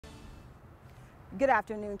Good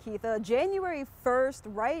afternoon, Keitha. January 1st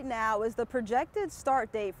right now is the projected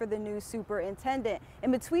start date for the new superintendent.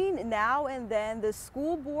 In between now and then, the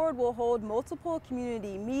school board will hold multiple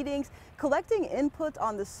community meetings, collecting input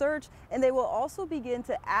on the search, and they will also begin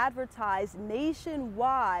to advertise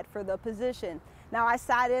nationwide for the position. Now, I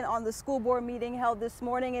sat in on the school board meeting held this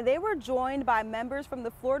morning, and they were joined by members from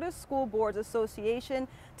the Florida School Boards Association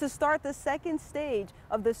to start the second stage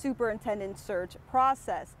of the superintendent search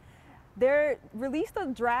process. They released a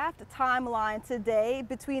draft timeline today.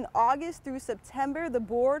 Between August through September, the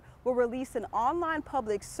board will release an online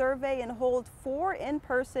public survey and hold 4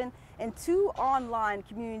 in-person and 2 online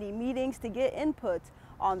community meetings to get input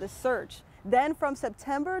on the search. Then from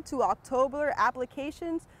September to October,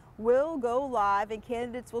 applications will go live and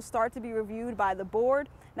candidates will start to be reviewed by the board.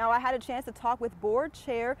 Now, I had a chance to talk with board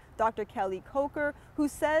chair Dr. Kelly Coker, who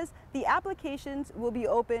says the applications will be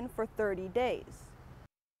open for 30 days.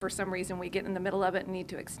 For some reason we get in the middle of it and need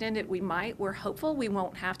to extend it, we might. We're hopeful we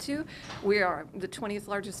won't have to. We are the 20th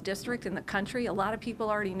largest district in the country. A lot of people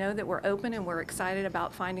already know that we're open and we're excited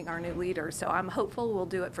about finding our new leader. So I'm hopeful we'll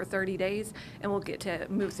do it for 30 days and we'll get to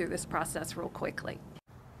move through this process real quickly.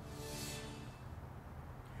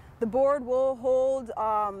 The board will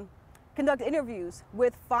conduct interviews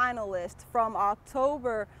with finalists from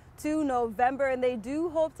October to November, and they do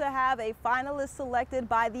hope to have a finalist selected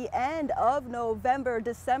by the end of November.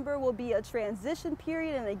 December will be a transition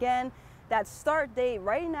period, and again, that start date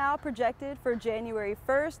right now projected for January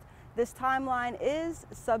 1st. This timeline is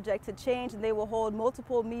subject to change, and they will hold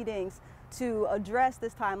multiple meetings to address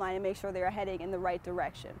this timeline and make sure they are heading in the right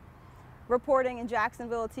direction. Reporting in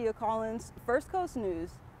Jacksonville, Tia Collins, First Coast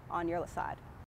News on your side.